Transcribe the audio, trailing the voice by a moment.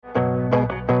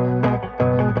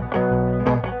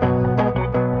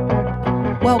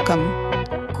Welcome.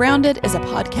 Grounded is a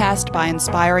podcast by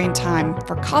Inspiring Time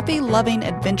for coffee-loving,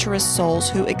 adventurous souls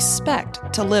who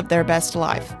expect to live their best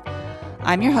life.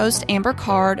 I'm your host, Amber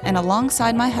Card, and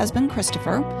alongside my husband,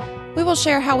 Christopher, we will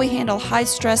share how we handle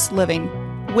high-stress living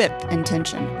with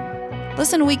intention.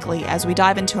 Listen weekly as we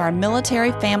dive into our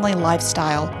military family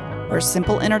lifestyle, where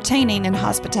simple entertaining and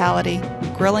hospitality,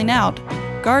 grilling out,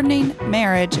 gardening,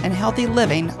 marriage, and healthy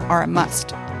living are a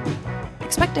must.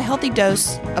 Expect a healthy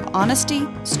dose of honesty,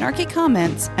 snarky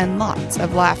comments, and lots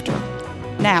of laughter.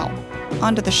 Now,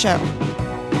 on to the show.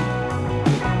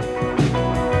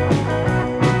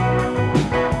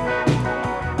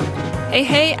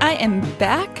 Hey, I am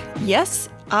back. Yes,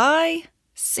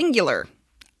 singular.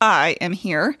 I am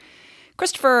here.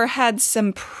 Christopher had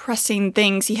some pressing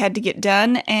things he had to get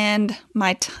done, and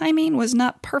my timing was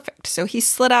not perfect, so he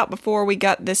slid out before we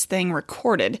got this thing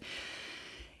recorded.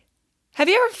 Have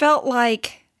you ever felt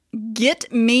like,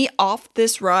 get me off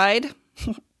this ride?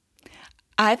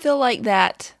 I feel like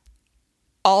that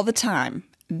all the time.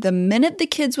 The minute the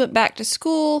kids went back to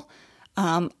school,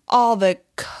 all the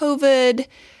COVID,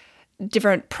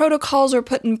 different protocols are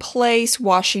put in place,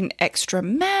 washing extra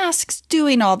masks,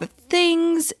 doing all the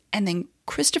things, and then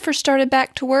Christopher started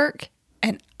back to work,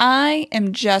 and I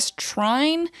am just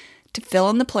trying to fill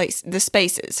in the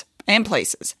spaces and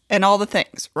places and all the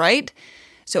things, right?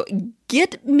 So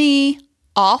get me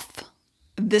off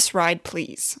this ride,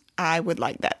 please. I would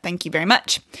like that. Thank you very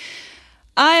much.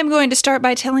 I am going to start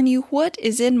by telling you what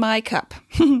is in my cup.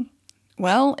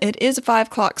 Well, it is 5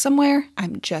 o'clock somewhere.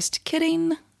 I'm just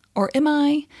kidding. Or am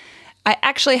I? I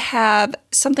actually have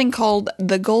something called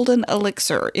the Golden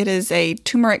Elixir. It is a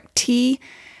turmeric tea.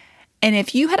 And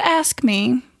if you had asked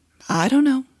me, I don't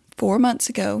know, 4 months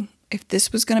ago, if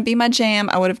this was going to be my jam,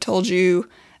 I would have told you,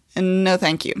 no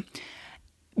thank you.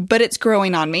 But it's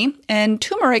growing on me. And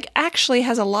turmeric actually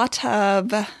has a lot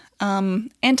of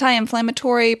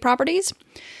anti-inflammatory properties.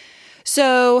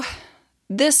 So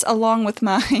this, along with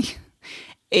my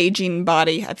aging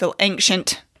body, I feel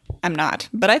ancient. I'm not,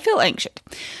 but I feel ancient.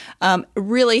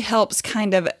 Really helps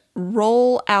kind of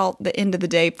roll out the end of the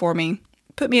day for me.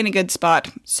 Put me in a good spot.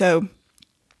 So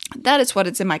that is what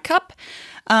it's in my cup.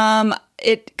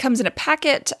 It comes in a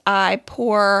packet. I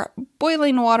pour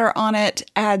boiling water on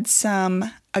it, add some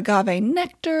agave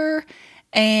nectar,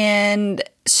 and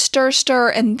stir,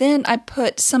 and then I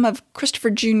put some of Christopher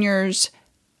Jr.'s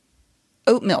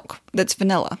oat milk that's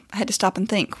vanilla. I had to stop and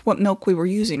think what milk we were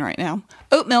using right now.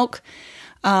 Oat milk.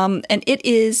 And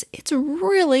it's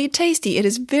really tasty. It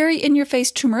is very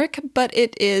in-your-face turmeric, but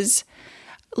it is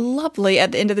lovely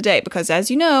at the end of the day because,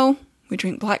 as you know, we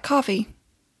drink black coffee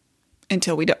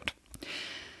until we don't.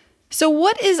 So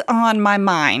what is on my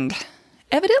mind?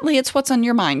 Evidently, it's what's on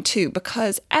your mind, too,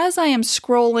 because as I am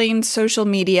scrolling social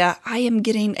media, I am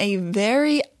getting a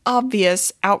very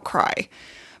obvious outcry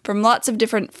from lots of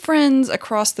different friends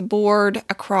across the board,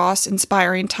 across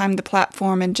Inspiring Time, the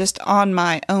platform, and just on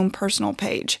my own personal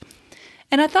page.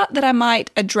 And I thought that I might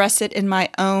address it in my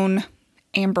own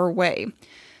Amber way.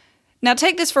 Now,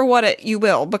 take this for what you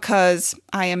will, because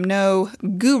I am no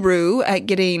guru at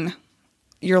getting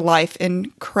your life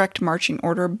in correct marching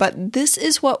order, but this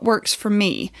is what works for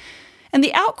me. And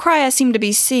the outcry I seem to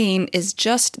be seeing is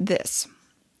just this.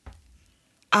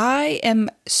 I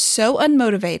am so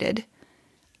unmotivated,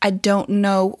 I don't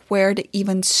know where to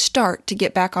even start to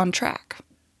get back on track.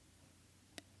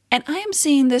 And I am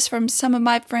seeing this from some of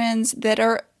my friends that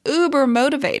are uber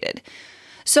motivated.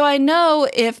 So I know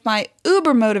if my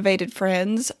uber motivated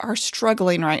friends are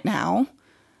struggling right now,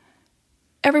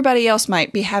 everybody else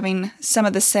might be having some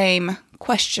of the same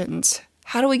questions.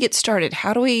 How do we get started?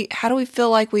 How do we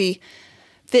feel like we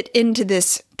fit into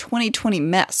this 2020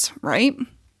 mess, right?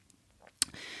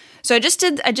 So I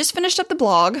just finished up the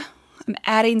blog. I'm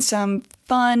adding some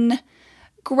fun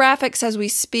graphics as we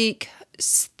speak,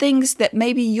 things that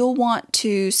maybe you'll want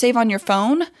to save on your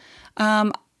phone.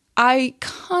 I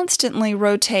constantly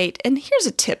rotate, and here's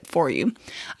a tip for you.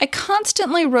 I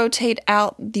constantly rotate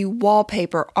out the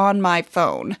wallpaper on my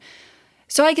phone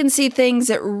so I can see things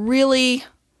that really,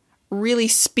 really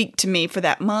speak to me for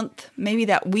that month, maybe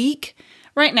that week.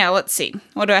 Right now, let's see.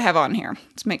 What do I have on here?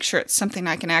 Let's make sure it's something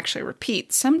I can actually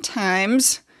repeat.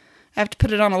 Sometimes I have to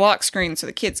put it on a lock screen so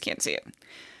the kids can't see it.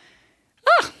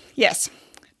 Ah, yes.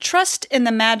 Trust in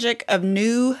the magic of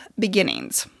new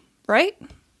beginnings, right?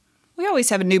 We always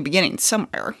have a new beginning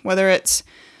somewhere, whether it's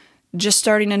just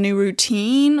starting a new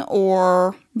routine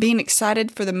or being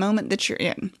excited for the moment that you're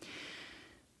in.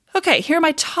 Okay, here are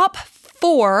my top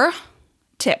 4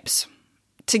 tips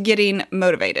to getting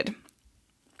motivated.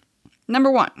 Number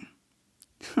 1,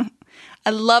 I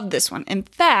love this one. In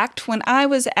fact, when I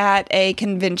was at a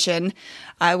convention,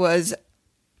 I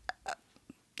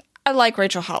like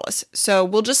Rachel Hollis, so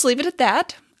we'll just leave it at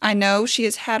that. I know she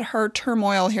has had her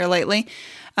turmoil here lately.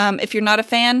 If you're not a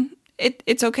fan,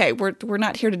 it's okay. We're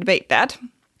not here to debate that.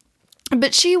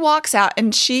 But she walks out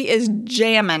and she is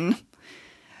jamming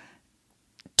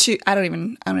to, I don't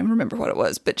even remember what it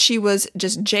was, but she was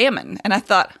just jamming. And I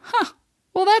thought,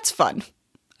 well, that's fun.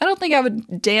 I don't think I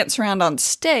would dance around on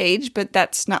stage, but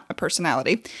that's not my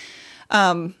personality.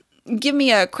 Give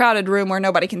me a crowded room where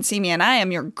nobody can see me and I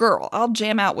am your girl. I'll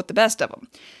jam out with the best of them.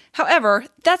 However,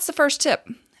 that's the first tip.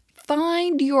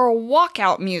 Find your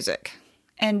walkout music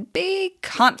and be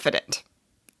confident.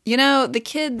 You know, the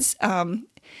kids,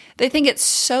 they think it's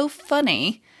so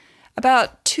funny.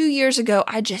 About 2 years ago,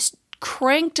 I just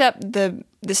cranked up the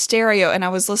stereo and I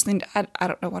was listening to, I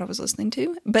don't know what I was listening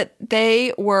to, but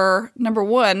they were, number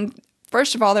one,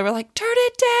 first of all, they were like, turn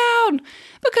it down,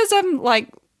 because I'm like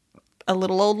a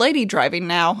little old lady driving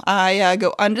now. I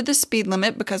go under the speed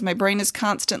limit because my brain is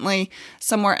constantly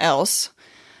somewhere else.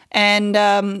 And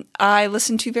I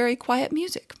listen to very quiet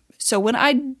music. So when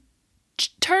I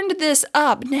turned this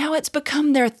up, now it's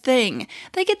become their thing.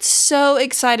 They get so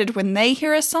excited when they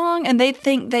hear a song and they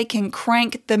think they can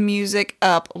crank the music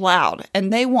up loud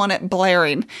and they want it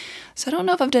blaring. So I don't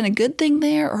know if I've done a good thing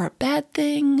there or a bad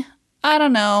thing. I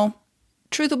don't know.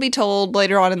 Truth will be told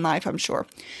later on in life, I'm sure.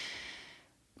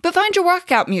 But find your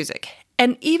workout music.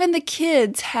 And even the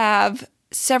kids have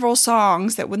several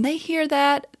songs that when they hear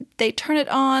that, they turn it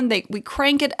on, we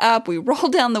crank it up, we roll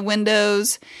down the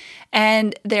windows,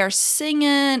 and they're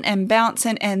singing and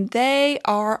bouncing, and they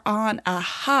are on a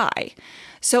high.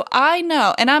 So I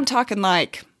know, and I'm talking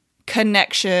like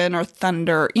Connection or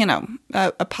Thunder, you know,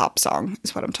 a pop song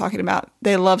is what I'm talking about.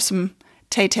 They love some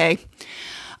Tay-Tay.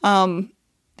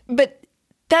 But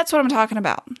that's what I'm talking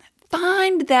about.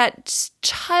 Find that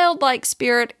childlike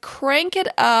spirit, crank it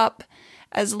up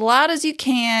as loud as you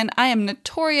can. I am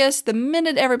notorious. The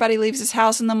minute everybody leaves this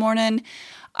house in the morning,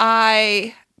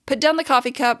 I put down the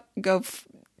coffee cup, go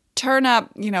turn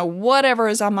up, you know, whatever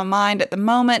is on my mind at the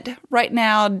moment. Right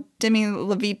now, Demi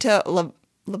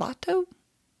Lovato?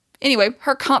 Anyway,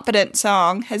 her Confident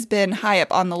song has been high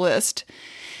up on the list.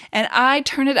 And I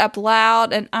turn it up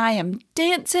loud and I am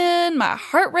dancing. My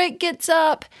heart rate gets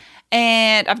up.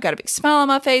 And I've got a big smile on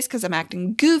my face because I'm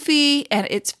acting goofy, and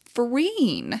it's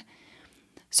freeing.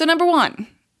 So number one,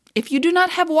 if you do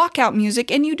not have walkout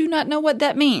music and you do not know what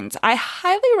that means, I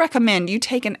highly recommend you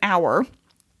take an hour,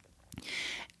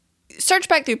 search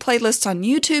back through playlists on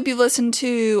YouTube you listen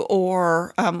to,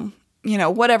 or, you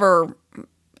know, whatever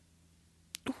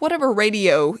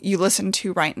radio you listen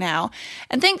to right now,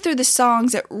 and think through the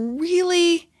songs that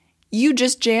really you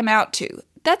just jam out to.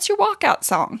 That's your walkout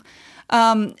song.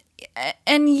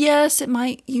 And yes,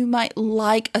 you might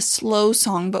like a slow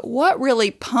song, but what really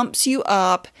pumps you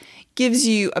up, gives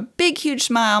you a big, huge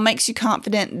smile, makes you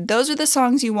confident, those are the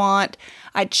songs you want.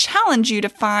 I challenge you to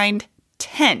find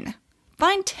 10.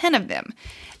 Find 10 of them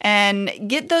and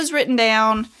get those written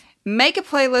down. Make a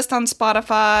playlist on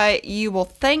Spotify. You will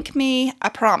thank me, I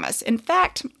promise. In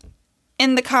fact,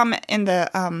 in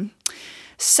the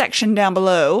section down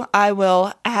below, I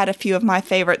will add a few of my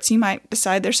favorites. You might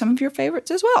decide they're some of your favorites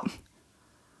as well.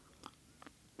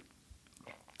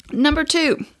 Number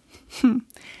 2,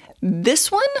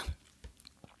 this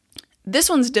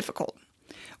one's difficult.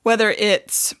 Whether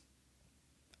it's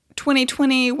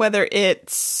 2020, whether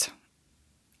it's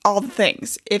all the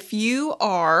things. If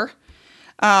you're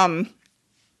having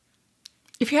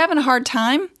a hard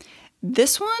time,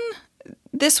 this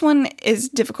one is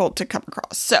difficult to come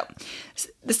across. So,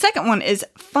 the second one is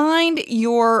find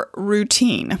your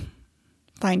routine.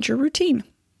 Find your routine.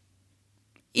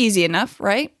 Easy enough,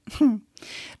 right?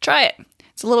 Try it.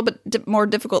 It's a little bit more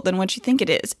difficult than what you think it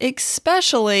is,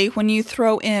 especially when you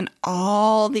throw in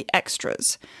all the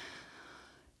extras.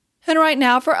 And right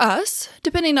now for us,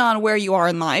 depending on where you are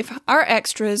in life, our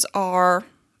extras are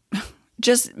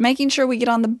just making sure we get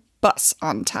on the bus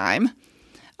on time,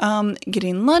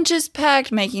 getting lunches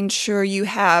packed, making sure you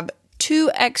have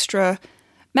 2 extra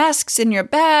masks in your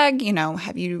bag. You know,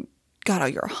 have you got all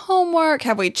your homework?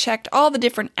 Have we checked all the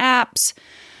different apps?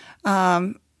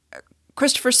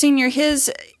 Christopher Sr.,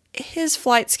 his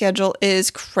flight schedule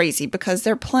is crazy because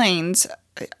their planes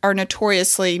are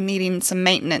notoriously needing some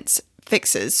maintenance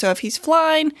fixes. So if he's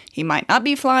flying, he might not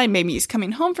be flying. Maybe he's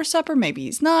coming home for supper. Maybe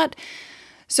he's not.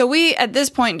 So we, at this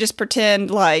point, just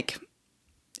pretend like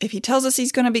if he tells us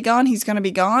he's going to be gone, he's going to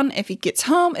be gone. If he gets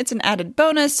home, it's an added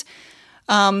bonus.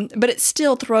 But it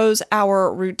still throws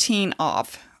our routine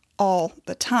off all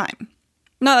the time.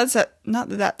 Not that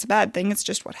that's a bad thing. It's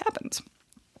just what happens.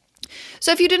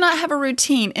 So if you do not have a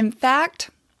routine, in fact,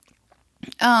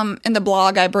 in the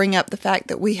blog, I bring up the fact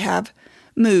that we have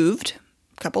moved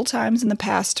a couple times in the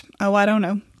past,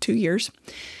 2 years.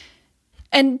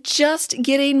 And just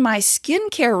getting my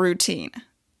skincare routine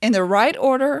in the right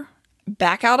order,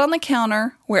 back out on the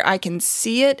counter where I can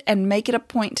see it and make it a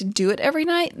point to do it every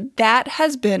night, that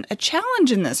has been a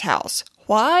challenge in this house.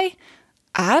 Why?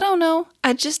 I don't know.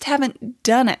 I just haven't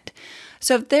done it.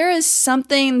 So if there is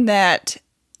something that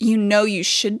you know you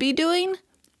should be doing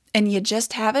and you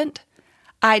just haven't,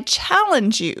 I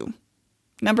challenge you,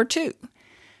 number 2,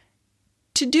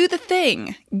 to do the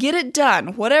thing. Get it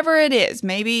done, whatever it is.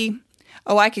 Maybe,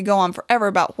 I could go on forever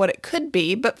about what it could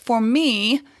be, but for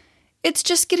me, it's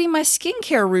just getting my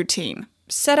skincare routine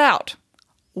set out.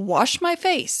 Wash my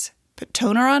face, put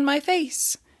toner on my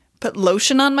face, put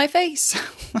lotion on my face.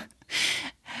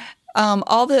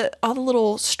 All the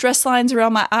little stress lines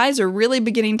around my eyes are really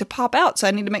beginning to pop out, so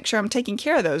I need to make sure I'm taking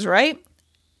care of those, right?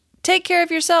 Take care of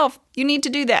yourself. You need to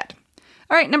do that.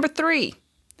 All right, number 3,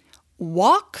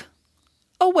 walk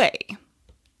away.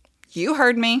 You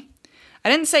heard me. I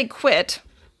didn't say quit.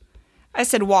 I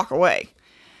said walk away.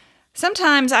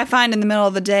 Sometimes I find in the middle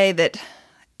of the day that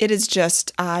it is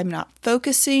just, I'm not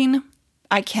focusing.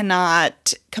 I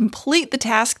cannot complete the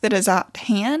task that is at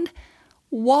hand.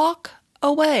 Walk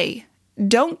away.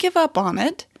 Don't give up on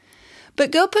it,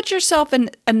 but go put yourself in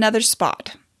another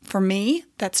spot. For me,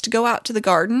 that's to go out to the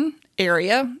garden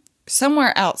area,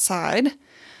 somewhere outside.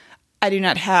 I do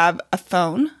not have a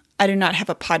phone. I do not have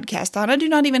a podcast on. I do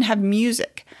not even have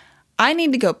music. I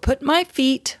need to go put my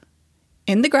feet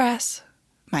in the grass,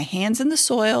 my hands in the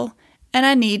soil, and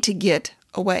I need to get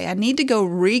away. I need to go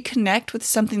reconnect with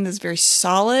something that's very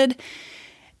solid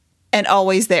and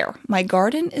always there. My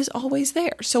garden is always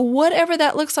there. So whatever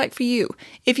that looks like for you.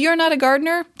 If you're not a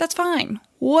gardener, that's fine.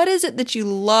 What is it that you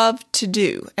love to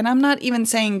do? And I'm not even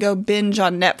saying go binge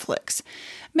on Netflix.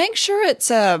 Make sure it's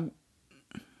a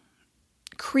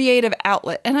creative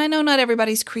outlet. And I know not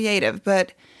everybody's creative,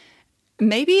 but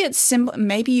maybe it's simple.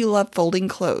 Maybe you love folding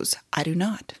clothes. I do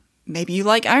not. Maybe you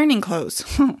like ironing clothes.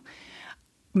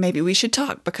 Maybe we should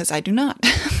talk because I do not.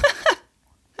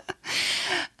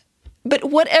 But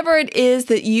whatever it is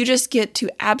that you just get to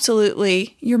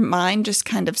absolutely, your mind just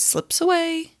kind of slips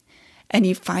away and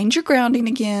you find your grounding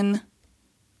again,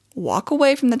 walk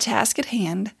away from the task at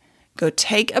hand, go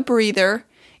take a breather,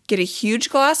 get a huge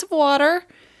glass of water.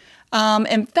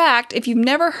 In fact, if you've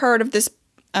never heard of this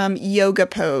yoga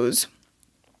pose,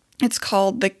 it's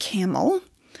called the camel.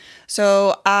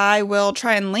 So I will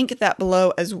try and link that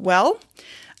below as well.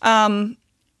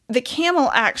 The camel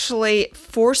actually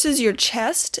forces your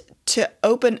chest to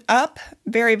open up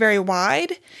very, very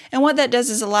wide. And what that does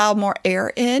is allow more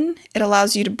air in. It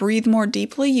allows you to breathe more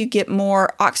deeply. You get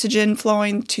more oxygen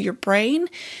flowing to your brain.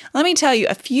 Let me tell you,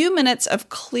 a few minutes of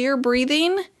clear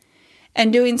breathing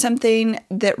and doing something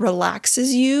that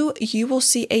relaxes you, you will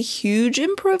see a huge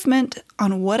improvement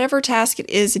on whatever task it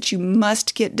is that you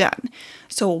must get done.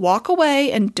 So walk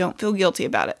away and don't feel guilty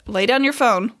about it. Lay down your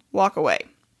phone, walk away.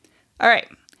 All right,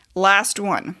 last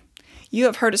one. You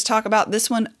have heard us talk about this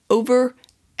one over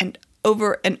and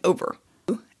over and over.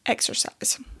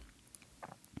 Exercise.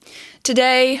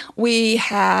 Today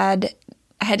I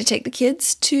had to take the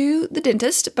kids to the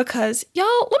dentist because, y'all,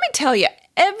 let me tell you,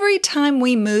 every time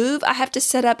we move, I have to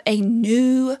set up a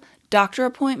new doctor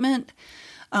appointment,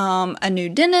 a new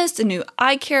dentist, a new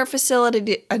eye care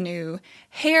facility, a new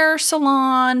hair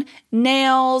salon,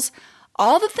 nails,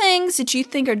 all the things that you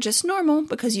think are just normal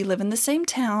because you live in the same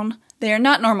town. They are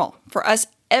not normal. For us,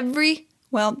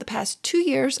 the past 2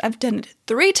 years, I've done it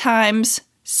 3 times,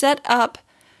 set up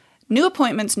new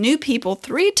appointments, new people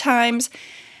 3 times.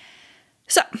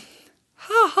 So,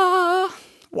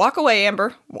 walk away,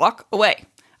 Amber, walk away.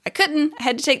 I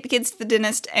had to take the kids to the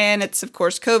dentist, and it's, of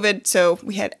course, COVID, so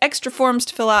we had extra forms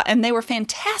to fill out, and they were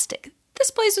fantastic. This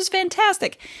place was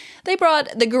fantastic. They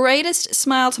brought the greatest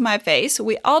smile to my face.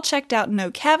 We all checked out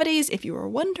no cavities, if you were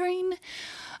wondering.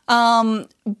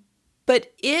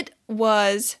 But it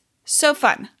was so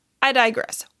fun. I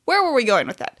digress. Where were we going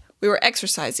with that? We were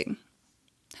exercising.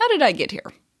 How did I get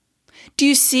here? Do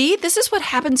you see? This is what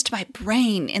happens to my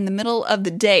brain in the middle of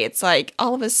the day. It's like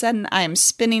all of a sudden I am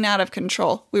spinning out of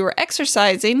control. We were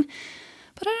exercising,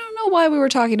 but I don't know why we were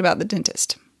talking about the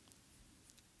dentist.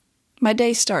 My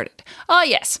day started. Oh,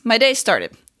 yes, my day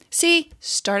started. See,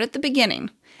 start at the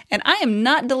beginning. And I am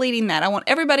not deleting that. I want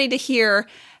everybody to hear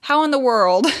how in the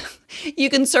world you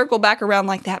can circle back around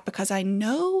like that because I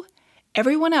know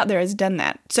everyone out there has done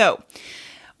that. So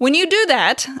when you do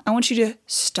that, I want you to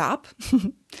stop,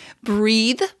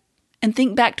 breathe, and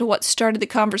think back to what started the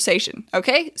conversation,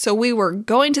 okay? So we were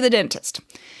going to the dentist.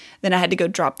 Then I had to go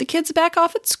drop the kids back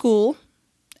off at school,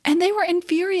 and they were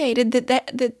infuriated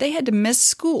that they had to miss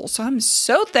school. So I'm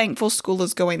so thankful school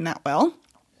is going that well.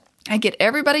 I get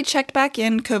everybody checked back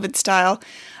in, COVID style.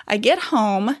 I get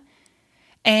home,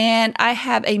 and I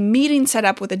have a meeting set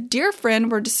up with a dear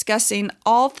friend. We're discussing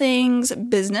all things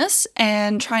business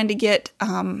and trying to get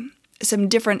some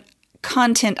different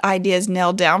content ideas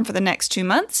nailed down for the next 2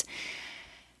 months.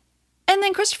 And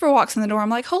then Christopher walks in the door. I'm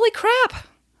like, holy crap,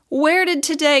 where did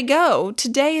today go?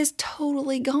 Today is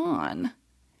totally gone.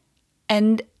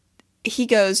 And he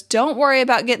goes, don't worry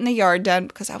about getting the yard done,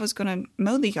 because I was going to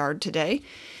mow the yard today.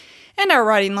 And our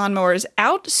riding lawnmower is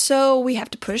out, so we have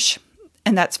to push,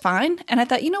 and that's fine. And I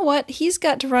thought, you know what? He's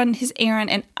got to run his errand,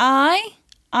 and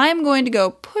I'm going to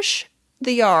go push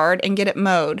the yard and get it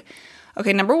mowed.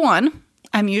 Okay, number one,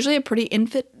 I'm usually a pretty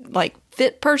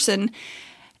fit person,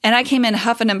 and I came in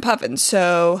huffing and puffing.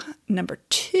 So number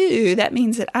two, that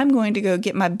means that I'm going to go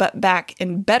get my butt back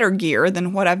in better gear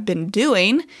than what I've been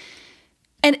doing.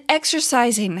 And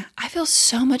exercising, I feel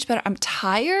so much better. I'm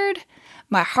tired.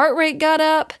 My heart rate got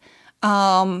up.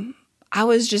 I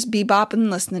was just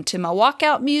bebopping, listening to my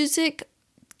walkout music,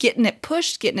 getting it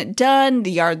pushed, getting it done.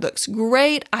 The yard looks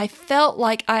great. I felt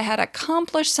like I had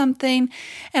accomplished something,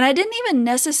 and I didn't even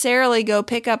necessarily go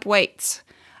pick up weights.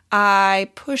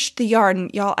 I pushed the yard,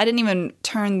 and y'all, I didn't even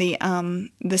turn the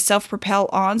self-propel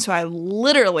on, so I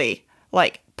literally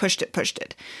pushed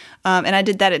it. And I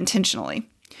did that intentionally.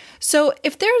 So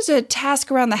if there's a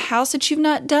task around the house that you've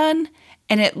not done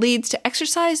and it leads to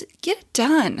exercise, get it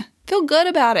done. Feel good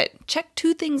about it. Check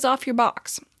 2 things off your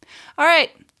box. All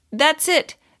right, that's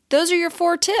it. Those are your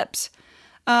 4 tips.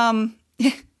 Hashtag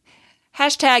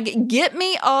get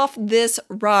me off this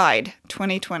ride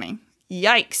 2020.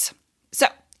 Yikes. So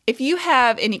if you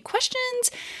have any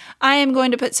questions, I am going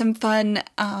to put some fun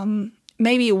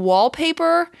maybe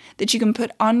wallpaper that you can put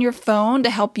on your phone to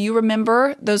help you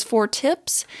remember those 4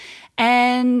 tips.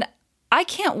 And I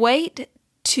can't wait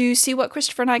to see what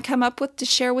Christopher and I come up with to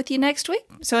share with you next week.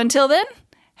 So until then,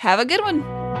 have a good one.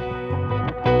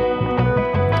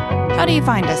 How do you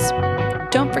find us?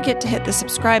 Don't forget to hit the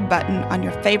subscribe button on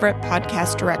your favorite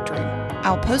podcast directory.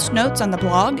 I'll post notes on the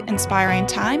blog, Inspiring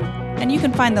Time, and you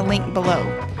can find the link below.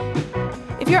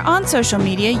 If you're on social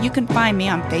media, you can find me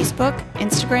on Facebook,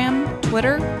 Instagram,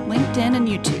 Twitter, LinkedIn, and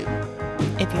YouTube.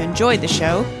 If you enjoyed the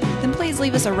show, then please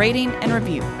leave us a rating and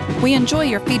review. We enjoy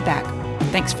your feedback.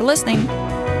 Thanks for listening.